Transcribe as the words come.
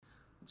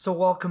So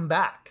welcome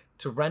back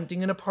to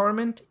Renting an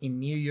Apartment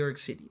in New York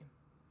City.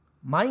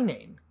 My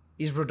name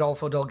is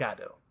Rodolfo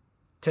Delgado.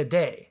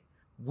 Today,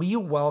 we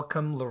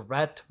welcome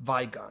Lorette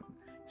Vigon,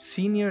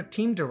 Senior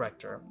Team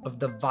Director of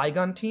the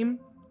Vigon Team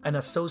and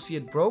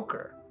Associate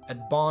Broker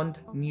at Bond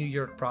New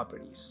York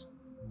Properties.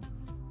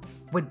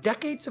 With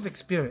decades of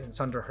experience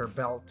under her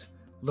belt,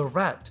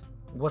 Lorette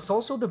was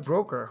also the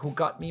broker who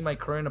got me my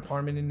current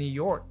apartment in New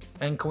York,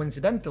 and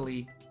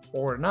coincidentally,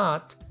 or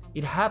not,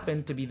 it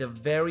happened to be the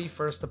very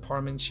first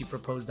apartment she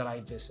proposed that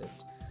I visit.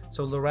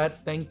 So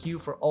Lorette, thank you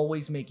for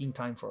always making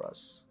time for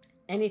us.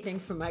 Anything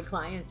for my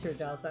clients,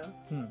 Rodolfo.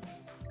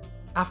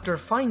 After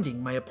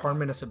finding my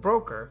apartment as a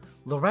broker,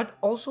 Lorette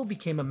also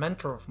became a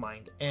mentor of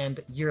mine,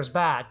 and years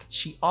back,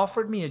 she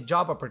offered me a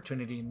job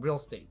opportunity in real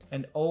estate.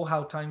 And oh,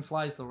 how time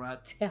flies,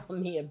 Lorette. Tell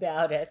me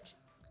about it.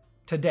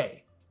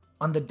 Today,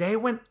 on the day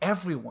when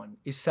everyone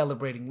is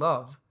celebrating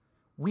love,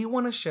 we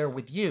want to share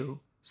with you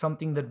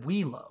something that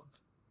we love.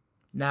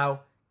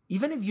 Now,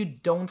 even if you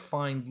don't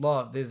find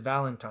love this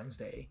Valentine's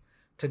Day,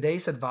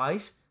 today's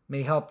advice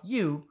may help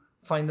you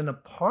find an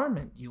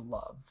apartment you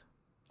love.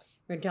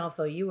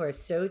 Rodolfo, you are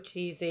so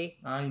cheesy.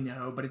 I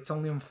know, but it's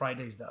only on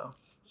Fridays though.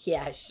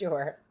 Yeah,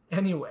 sure.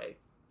 Anyway,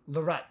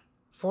 Lorette,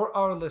 for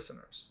our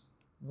listeners,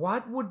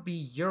 what would be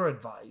your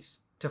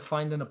advice to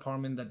find an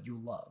apartment that you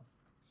love?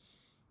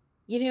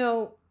 You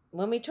know,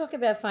 when we talk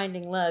about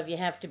finding love, you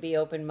have to be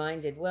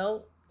open-minded.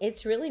 Well,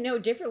 it's really no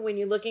different when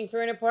you're looking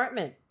for an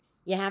apartment.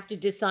 You have to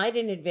decide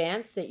in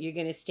advance that you're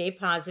going to stay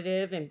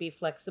positive and be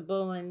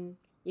flexible, and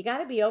you got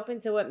to be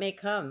open to what may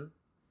come.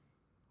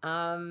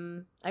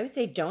 I would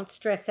say don't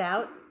stress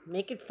out,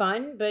 make it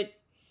fun, but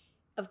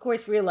of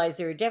course realize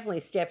there are definitely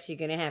steps you're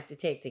going to have to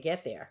take to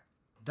get there.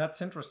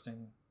 That's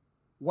interesting.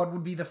 What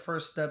would be the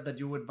first step that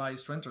you would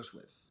advise renters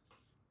with?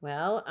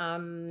 Well,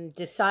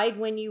 decide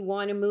when you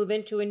want to move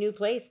into a new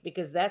place,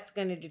 because that's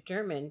going to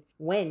determine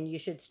when you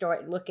should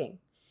start looking.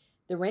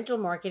 The rental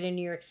market in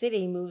New York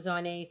City moves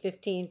on a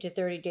 15 to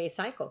 30-day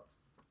cycle.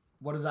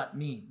 What does that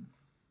mean?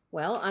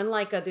 Well,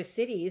 unlike other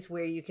cities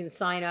where you can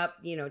sign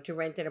up, to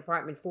rent an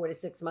apartment 4 to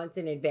 6 months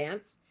in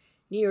advance,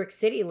 New York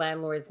City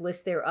landlords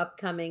list their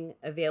upcoming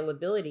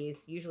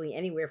availabilities, usually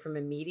anywhere from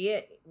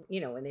immediate,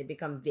 when they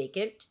become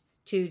vacant,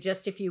 to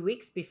just a few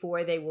weeks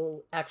before they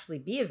will actually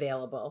be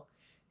available.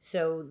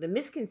 So the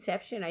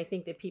misconception I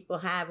think that people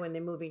have when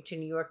they're moving to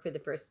New York for the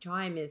first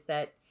time is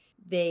that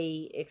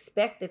they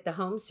expect that the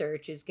home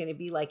search is going to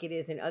be like it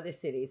is in other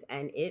cities,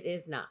 and it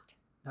is not.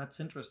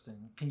 That's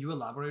interesting. Can you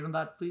elaborate on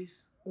that,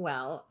 please?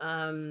 Well,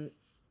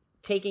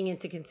 taking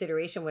into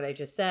consideration what I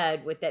just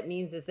said, what that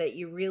means is that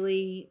you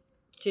really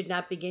should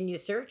not begin your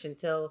search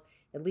until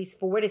at least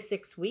 4 to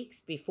 6 weeks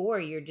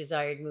before your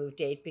desired move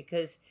date,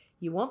 because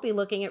you won't be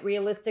looking at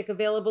realistic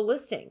available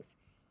listings.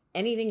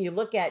 Anything you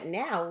look at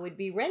now would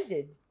be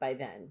rented by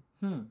then.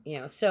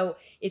 So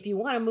if you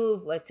want to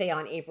move, let's say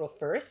on April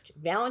 1st,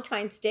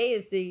 Valentine's Day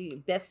is the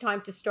best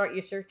time to start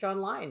your search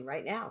online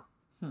right now.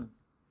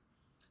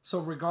 So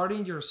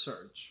regarding your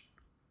search,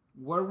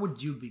 where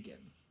would you begin?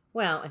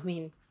 Well,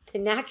 the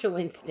natural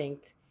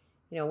instinct,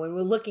 when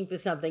we're looking for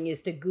something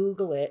is to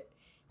Google it.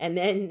 And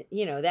then,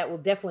 that will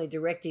definitely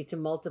direct you to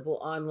multiple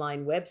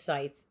online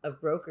websites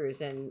of brokers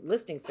and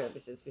listing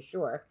services for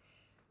sure.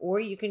 Or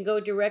you can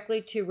go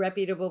directly to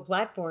reputable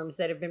platforms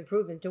that have been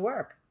proven to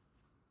work.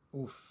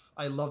 Oof,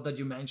 I love that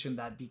you mentioned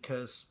that,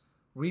 because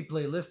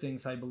Replay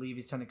Listings, I believe,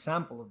 is an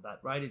example of that,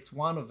 right? It's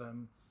one of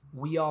them.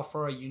 We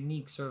offer a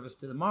unique service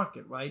to the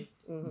market, right?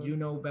 Mm-hmm. You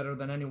know better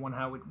than anyone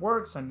how it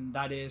works, and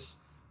that is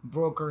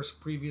brokers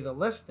preview the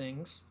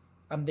listings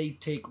and they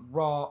take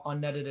raw,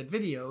 unedited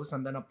videos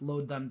and then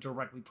upload them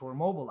directly to our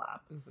mobile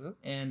app. Mm-hmm.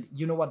 And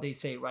you know what they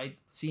say, right?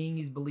 Seeing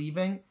is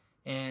believing.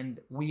 And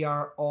we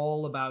are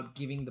all about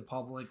giving the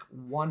public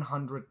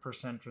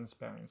 100%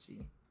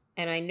 transparency.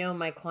 And I know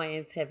my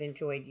clients have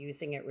enjoyed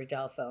using it,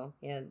 Rodolfo,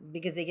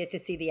 because they get to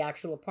see the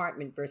actual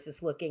apartment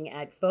versus looking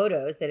at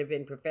photos that have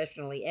been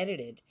professionally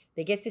edited.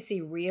 They get to see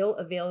real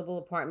available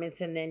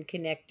apartments and then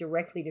connect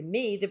directly to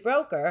me, the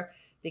broker,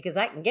 because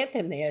I can get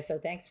them there. So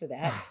thanks for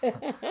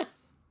that.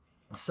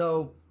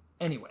 So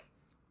anyway,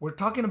 we're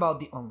talking about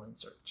the online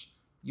search.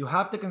 You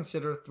have to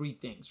consider 3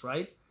 things,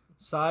 right?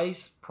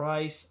 Size,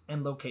 price,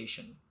 and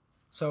location.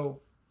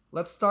 So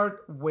let's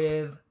start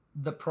with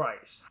the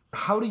price.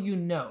 How do you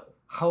know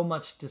how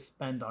much to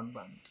spend on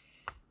rent?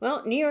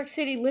 Well, New York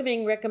City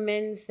Living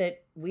recommends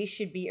that we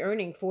should be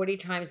earning 40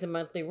 times the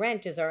monthly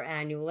rent as our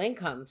annual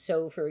income.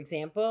 So, for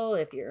example,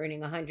 if you're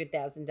earning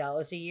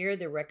 $100,000 a year,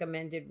 the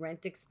recommended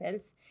rent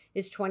expense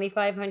is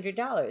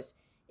 $2,500.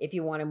 If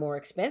you want a more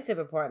expensive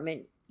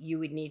apartment, you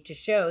would need to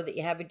show that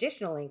you have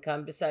additional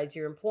income besides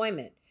your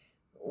employment,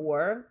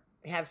 or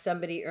have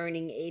somebody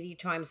earning 80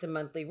 times the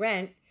monthly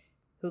rent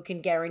who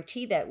can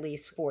guarantee that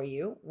lease for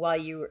you while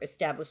you're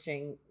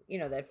establishing,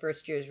 that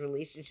first year's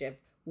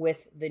relationship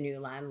with the new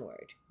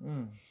landlord.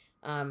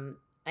 I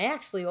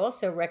actually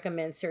also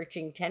recommend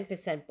searching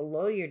 10%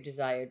 below your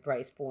desired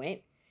price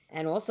point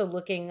and also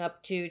looking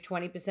up to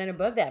 20%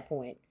 above that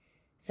point.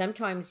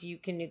 sometimes you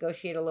can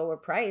negotiate a lower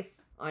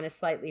price on a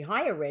slightly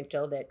higher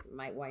rental that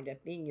might wind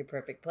up being your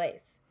perfect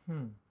place.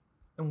 And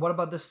what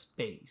about the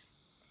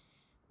space?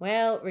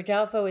 Well,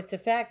 Rodolfo, it's a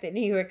fact that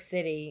New York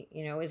City,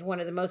 is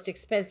one of the most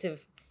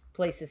expensive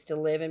places to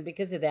live. And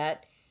because of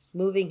that,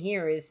 moving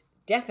here is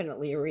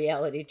definitely a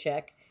reality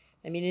check.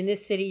 I mean, in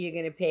this city, you're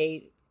going to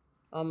pay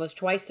almost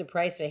twice the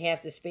price for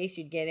half the space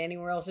you'd get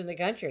anywhere else in the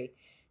country.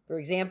 For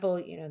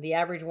example, the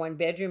average one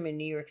bedroom in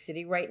New York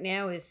City right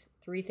now is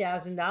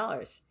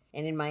 $3,000.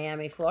 And in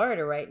Miami,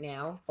 Florida right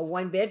now, a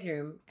one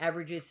bedroom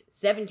averages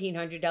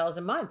 $1,700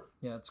 a month.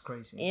 Yeah, it's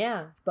crazy.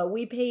 Yeah, but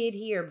we pay it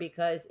here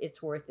because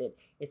it's worth it.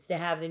 It's to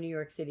have the New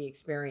York City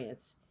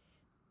experience.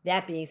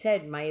 That being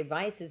said, my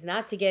advice is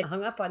not to get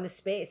hung up on the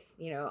space.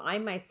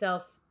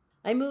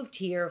 I moved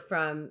here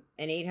from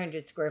an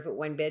 800 square foot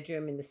one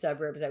bedroom in the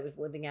suburbs. I was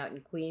living out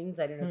in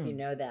Queens. I don't know if you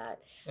know that.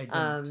 I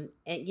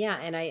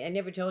didn't. I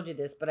never told you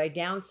this, but I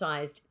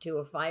downsized to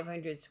a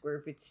 500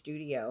 square foot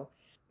studio.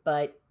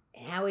 But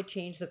how it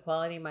changed the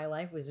quality of my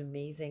life was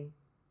amazing.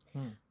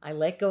 I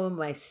let go of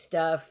my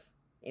stuff.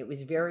 It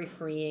was very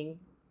freeing.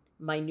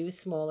 My new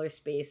smaller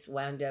space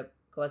wound up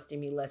costing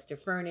me less to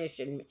furnish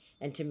and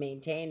to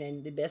maintain.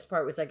 And the best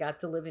part was I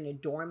got to live in a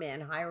doorman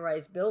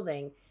high-rise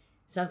building,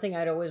 something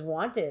I'd always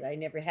wanted. I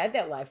never had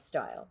that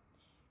lifestyle.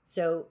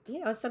 So,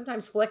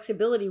 sometimes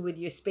flexibility with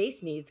your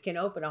space needs can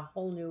open a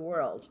whole new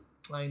world.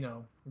 I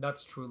know.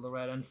 That's true,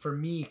 Lorette. And for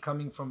me,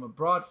 coming from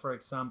abroad, for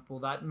example,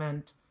 that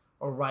meant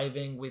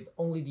arriving with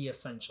only the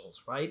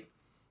essentials, right?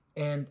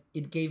 And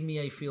it gave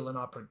me, I feel, an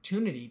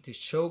opportunity to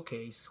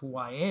showcase who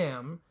I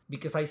am,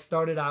 because I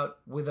started out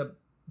with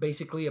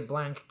basically a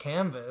blank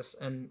canvas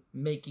and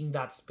making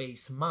that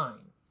space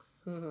mine.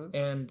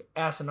 And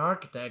as an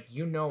architect,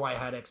 I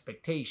had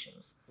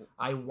expectations.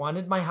 I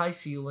wanted my high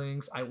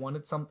ceilings, I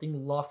wanted something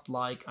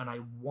loft-like, and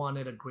I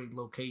wanted a great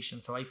location.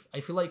 So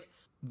I feel like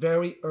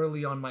very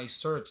early on my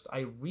search, I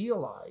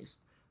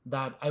realized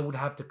that I would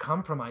have to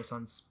compromise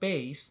on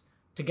space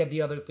to get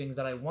the other things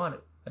that I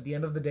wanted. At the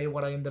end of the day,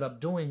 what I ended up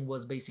doing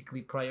was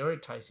basically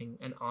prioritizing.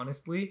 And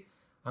honestly,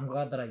 I'm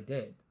glad that I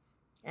did.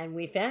 And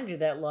we found you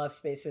that loft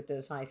space with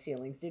those high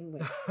ceilings, didn't we?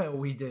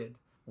 We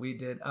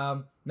did.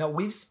 Now,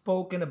 we've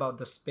spoken about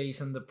the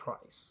space and the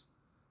price.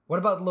 What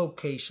about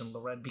location,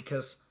 Lorette?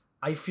 Because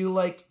I feel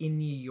like in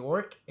New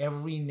York,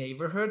 every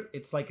neighborhood,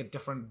 it's like a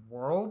different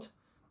world.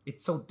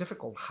 It's so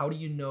difficult. How do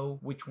you know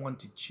which one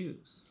to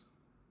choose?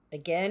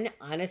 Again,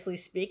 honestly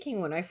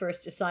speaking, when I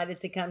first decided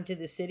to come to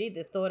the city,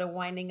 the thought of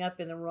winding up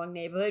in the wrong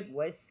neighborhood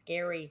was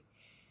scary.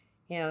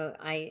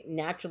 I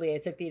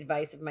took the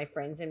advice of my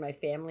friends and my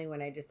family when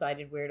I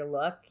decided where to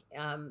look.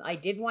 I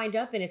did wind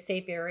up in a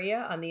safe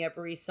area on the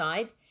Upper East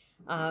Side,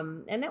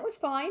 and that was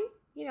fine,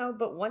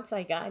 but once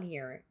I got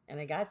here and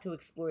I got to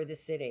explore the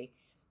city,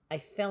 I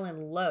fell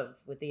in love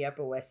with the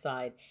Upper West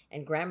Side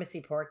and Gramercy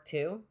Park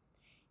too,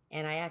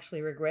 and I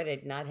actually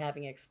regretted not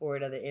having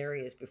explored other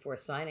areas before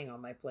signing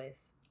on my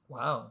place.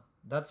 Wow,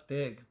 that's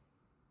big.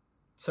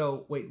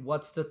 So, wait,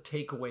 what's the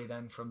takeaway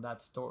then from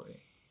that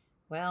story?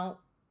 Well,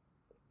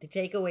 the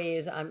takeaway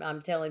is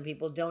I'm telling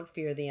people, don't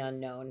fear the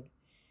unknown.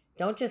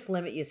 Don't just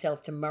limit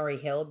yourself to Murray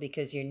Hill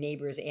because your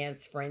neighbor's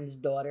aunt's friend's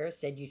daughter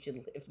said you should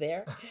live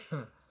there.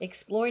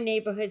 Explore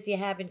neighborhoods you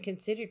haven't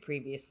considered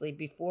previously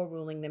before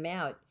ruling them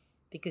out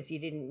because you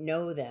didn't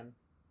know them.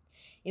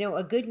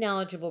 A good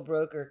knowledgeable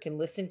broker can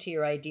listen to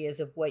your ideas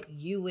of what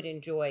you would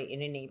enjoy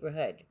in a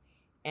neighborhood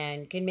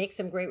and can make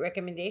some great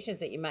recommendations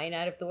that you might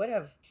not have thought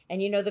of.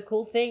 And the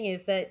cool thing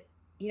is that,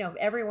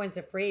 everyone's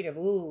afraid of,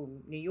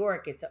 New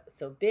York, it's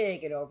so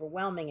big and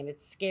overwhelming and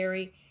it's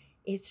scary.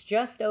 It's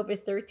just over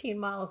 13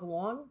 miles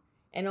long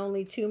and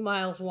only 2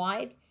 miles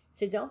wide.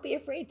 So don't be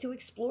afraid to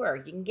explore.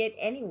 You can get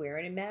anywhere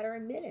in a matter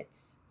of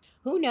minutes.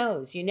 Who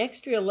knows? Your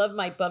next real love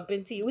might bump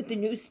into you at the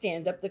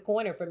newsstand up the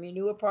corner from your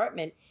new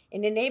apartment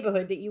in a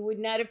neighborhood that you would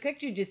not have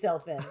pictured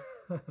yourself in.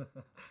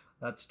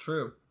 That's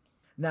true.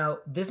 Now,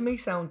 this may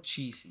sound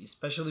cheesy,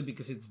 especially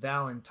because it's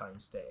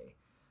Valentine's Day,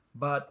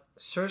 but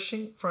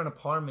searching for an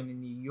apartment in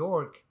New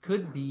York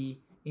could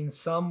be in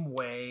some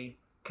way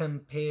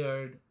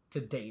compared to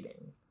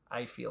dating,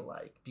 I feel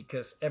like,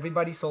 because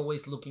everybody's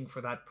always looking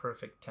for that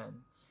perfect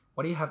 10.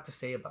 What do you have to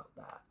say about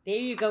that? There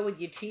you go with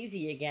your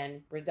cheesy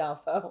again,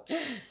 Rodolfo.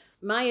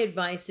 My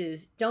advice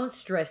is don't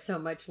stress so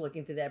much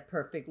looking for that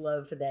perfect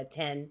love for that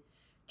 10.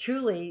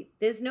 Truly,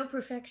 there's no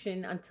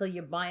perfection until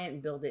you buy it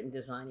and build it and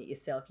design it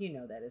yourself. You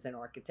know that as an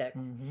architect.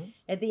 Mm-hmm.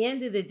 At the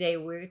end of the day,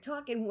 we're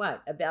talking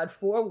about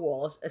 4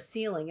 walls, a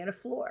ceiling, and a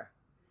floor.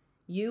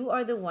 You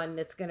are the one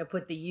that's going to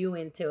put the you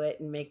into it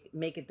and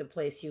make it the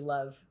place you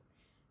love.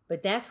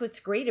 But that's what's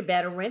great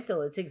about a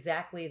rental. It's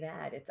exactly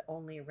that. It's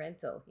only a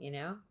rental,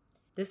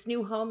 This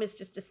new home is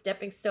just a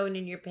stepping stone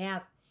in your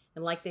path.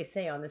 And like they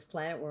say, on this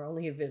planet, we're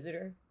only a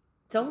visitor.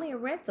 It's only a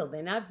rental.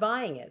 They're not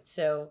buying it.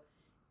 So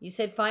you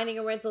said finding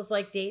a rental's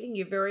like dating.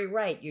 You're very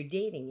right. You're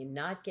dating. You're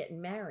not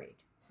getting married.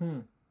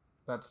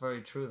 That's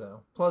very true,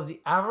 though. Plus,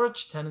 the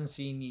average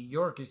tenancy in New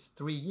York is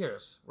 3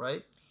 years,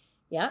 right?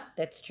 Yeah,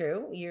 that's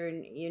true. Your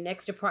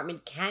next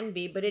apartment can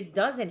be, but it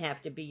doesn't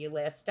have to be your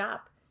last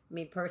stop. I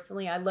mean,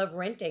 personally, I love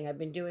renting. I've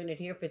been doing it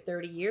here for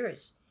 30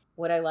 years.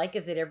 What I like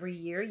is that every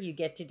year you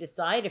get to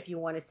decide if you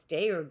want to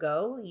stay or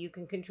go. You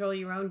can control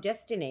your own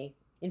destiny.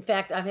 In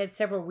fact, I've had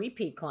several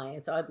repeat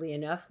clients, oddly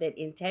enough, that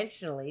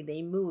intentionally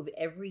they move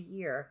every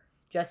year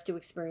just to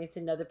experience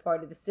another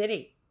part of the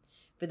city.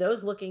 For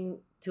those looking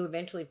to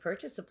eventually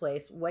purchase a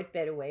place, what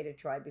better way to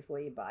try before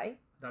you buy?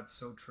 That's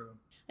so true.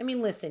 I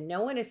mean, listen,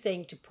 no one is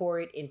saying to pour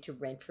it into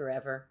rent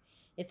forever.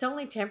 It's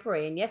only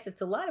temporary, and yes,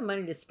 it's a lot of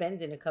money to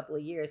spend in a couple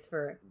of years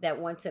for that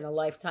once in a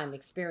lifetime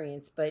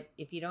experience, but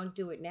if you don't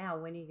do it now,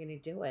 when are you going to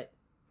do it?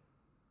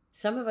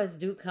 Some of us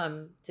do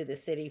come to the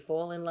city,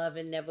 fall in love,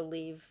 and never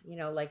leave,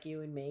 like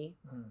you and me.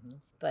 Mm-hmm.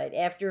 But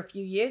after a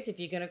few years, if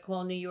you're going to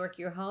call New York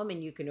your home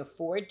and you can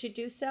afford to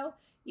do so,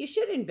 you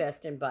should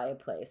invest and buy a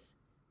place.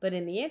 But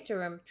in the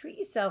interim, treat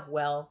yourself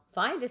well,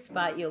 find a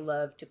spot you'll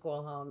love to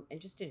call home, and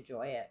just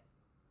enjoy it.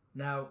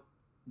 Now,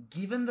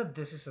 given that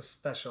this is a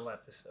special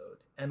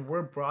episode and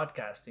we're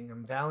broadcasting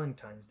on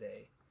Valentine's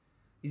Day,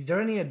 is there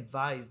any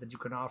advice that you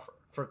can offer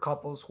for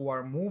couples who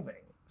are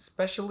moving,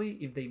 especially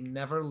if they've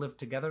never lived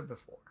together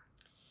before?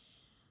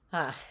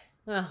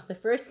 Well, the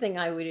first thing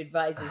I would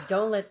advise is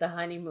don't let the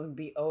honeymoon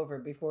be over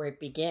before it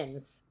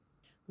begins.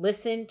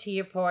 Listen to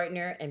your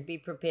partner and be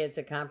prepared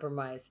to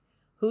compromise.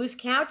 Whose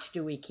couch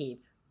do we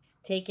keep?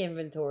 Take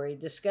inventory,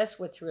 discuss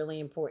what's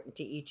really important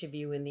to each of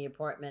you in the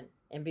apartment.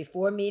 And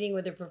before meeting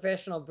with a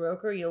professional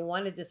broker, you'll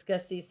want to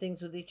discuss these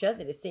things with each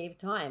other to save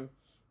time.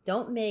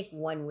 Don't make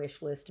one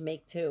wish list,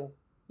 make two.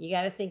 You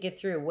got to think it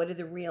through. What are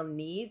the real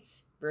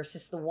needs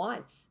versus the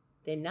wants?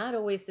 They're not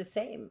always the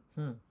same.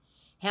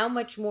 How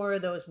much more are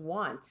those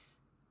wants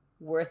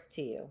worth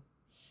to you?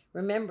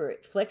 Remember,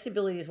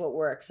 flexibility is what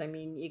works. I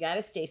mean, you got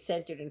to stay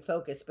centered and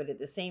focused, but at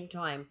the same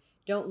time,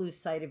 don't lose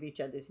sight of each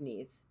other's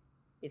needs.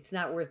 It's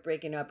not worth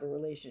breaking up a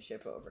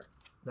relationship over.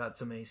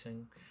 That's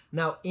amazing.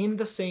 Now, in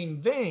the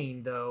same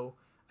vein, though,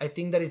 I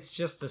think that it's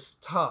just as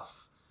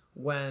tough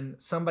when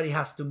somebody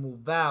has to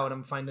move out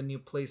and find a new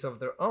place of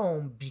their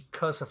own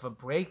because of a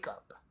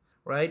breakup,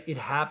 right? It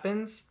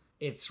happens,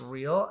 it's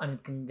real, and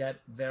it can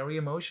get very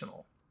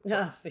emotional.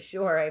 For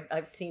sure.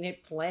 I've seen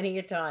it plenty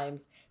of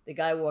times. The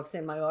guy walks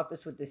in my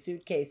office with the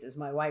suitcases.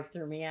 My wife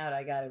threw me out.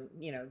 I got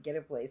to, get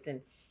a place. And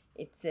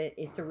it's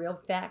a real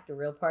fact, a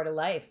real part of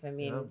life. I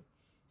mean,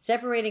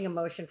 separating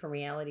emotion from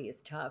reality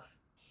is tough.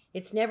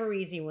 It's never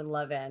easy when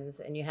love ends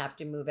and you have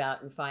to move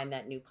out and find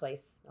that new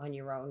place on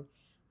your own.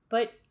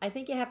 But I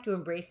think you have to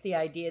embrace the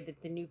idea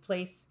that the new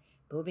place,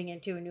 moving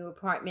into a new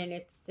apartment,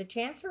 it's a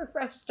chance for a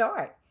fresh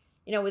start.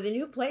 With a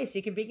new place,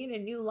 you can begin a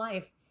new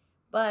life.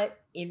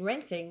 But in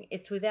renting,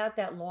 it's without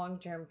that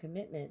long-term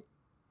commitment.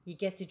 You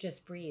get to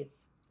just breathe.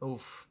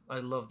 Oof, I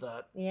love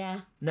that.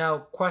 Yeah. Now,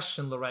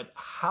 question, Lorette,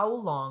 how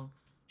long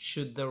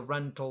should the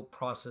rental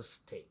process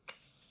take?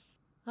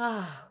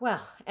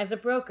 Well, as a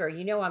broker,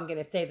 I'm going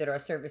to say that our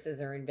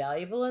services are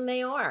invaluable, and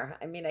they are.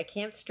 I mean, I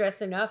can't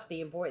stress enough the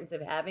importance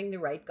of having the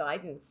right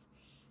guidance.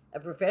 A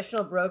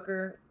professional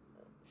broker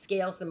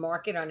scales the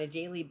market on a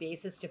daily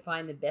basis to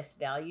find the best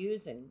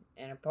values and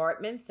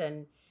apartments,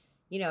 and,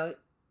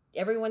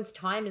 everyone's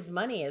time is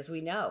money, as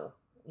we know.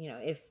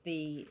 If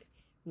the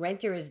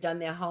renter has done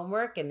their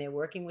homework and they're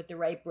working with the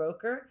right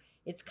broker,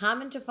 it's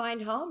common to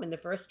find home in the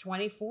first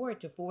 24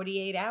 to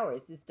 48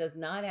 hours. This does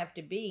not have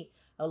to be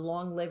a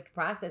long-lived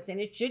process, and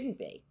it shouldn't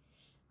be.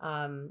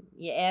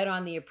 You add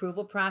on the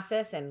approval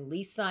process and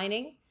lease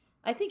signing,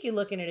 I think you're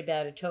looking at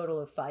about a total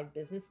of 5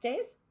 business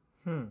days.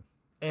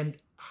 And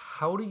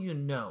how do you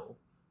know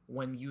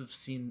when you've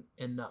seen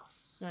enough?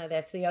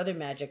 That's the other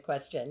magic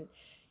question.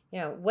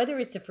 Whether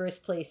it's the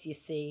first place you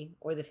see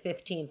or the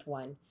 15th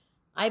one,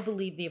 I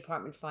believe the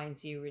apartment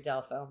finds you,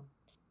 Rodolfo.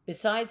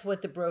 Besides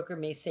what the broker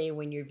may say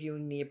when you're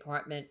viewing the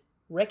apartment,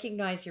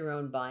 recognize your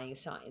own buying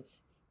signs.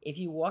 If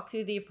you walk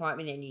through the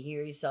apartment and you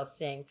hear yourself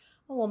saying,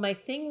 oh, well, my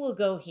thing will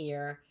go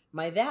here,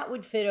 my that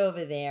would fit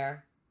over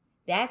there,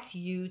 that's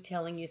you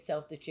telling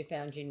yourself that you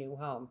found your new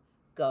home.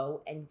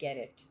 Go and get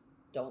it.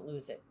 Don't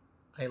lose it.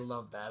 I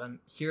love that. And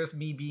here's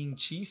me being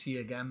cheesy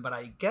again, but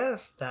I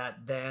guess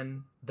that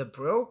then the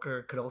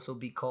broker could also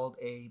be called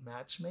a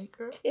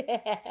matchmaker.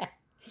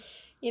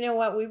 You know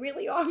what? We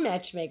really are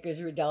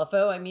matchmakers,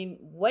 Rodolfo. I mean,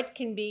 what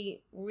can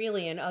be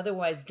really an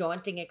otherwise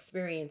daunting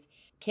experience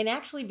can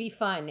actually be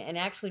fun and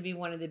actually be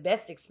one of the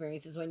best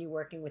experiences when you're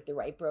working with the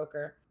right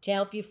broker to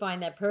help you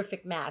find that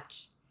perfect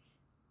match.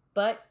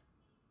 But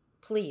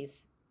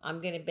please, I'm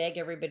going to beg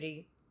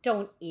everybody,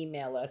 don't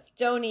email us.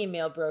 Don't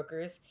email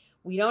brokers.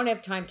 We don't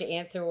have time to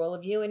answer all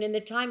of you, and in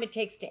the time it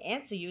takes to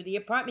answer you, the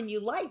apartment you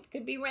liked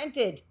could be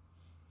rented.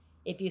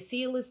 If you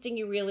see a listing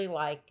you really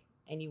like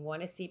and you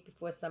want to see it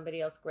before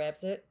somebody else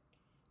grabs it,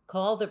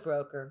 call the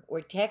broker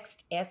or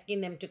text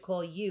asking them to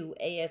call you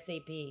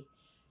ASAP.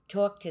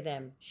 Talk to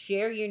them,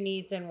 share your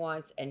needs and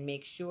wants, and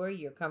make sure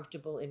you're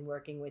comfortable in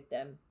working with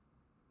them.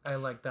 I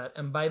like that.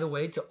 And by the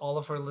way, to all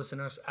of our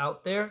listeners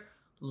out there,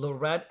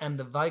 Lorette and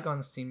the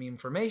Vigons team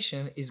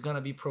information is going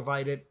to be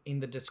provided in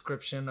the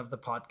description of the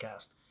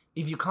podcast.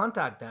 If you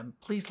contact them,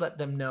 please let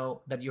them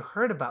know that you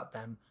heard about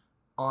them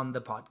on the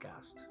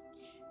podcast.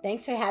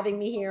 Thanks for having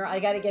me here. I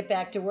got to get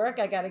back to work.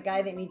 I got a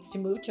guy that needs to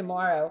move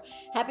tomorrow.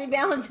 Happy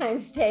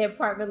Valentine's Day,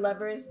 apartment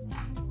lovers.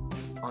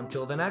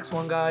 Until the next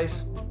one,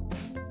 guys.